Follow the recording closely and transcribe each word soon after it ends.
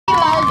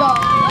go.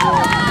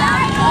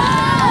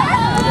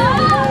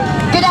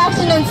 Good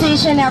afternoon to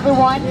each and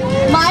everyone.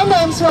 My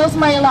name is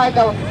Rosemary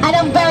Largo, and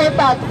I'm very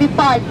proud to be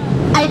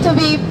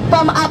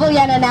from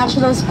Abellana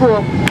National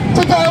School.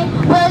 Today,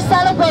 we are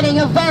celebrating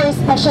a very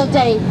special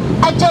day,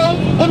 a day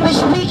in which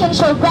we can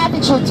show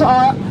gratitude to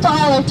all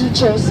our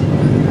teachers.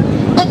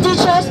 The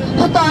teachers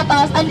who taught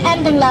us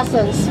unending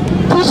lessons,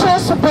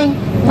 teachers who bring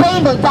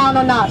rainbow down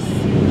on us,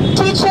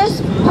 teachers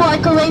who are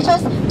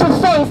courageous to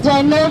face their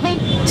unnerving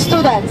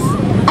students,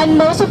 and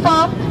most of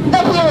all,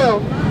 the hero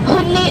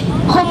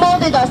who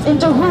molded us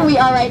into who we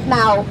are right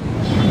now.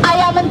 I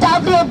am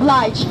undoubtedly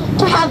obliged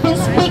to have been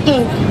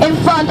speaking in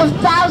front of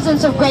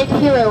thousands of great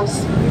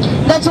heroes.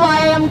 That's why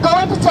I am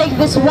going to take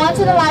this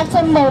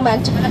once-in-a-lifetime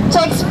moment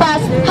to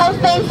express how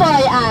thankful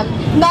I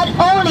am, not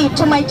only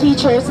to my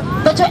teachers,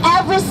 but to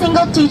every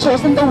single teacher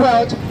in the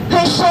world who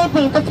is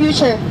shaping the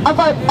future of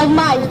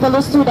my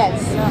fellow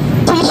students.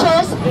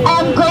 Teachers, I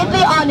am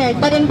greatly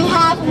honored that in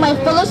behalf of my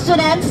fellow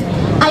students,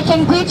 I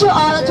can greet you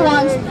all at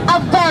once a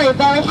very,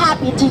 very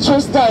happy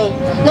Teachers' Day.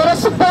 Let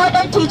us support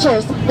our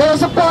teachers. Let us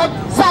support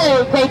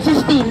Salary Grade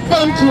 15.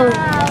 Thank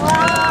you.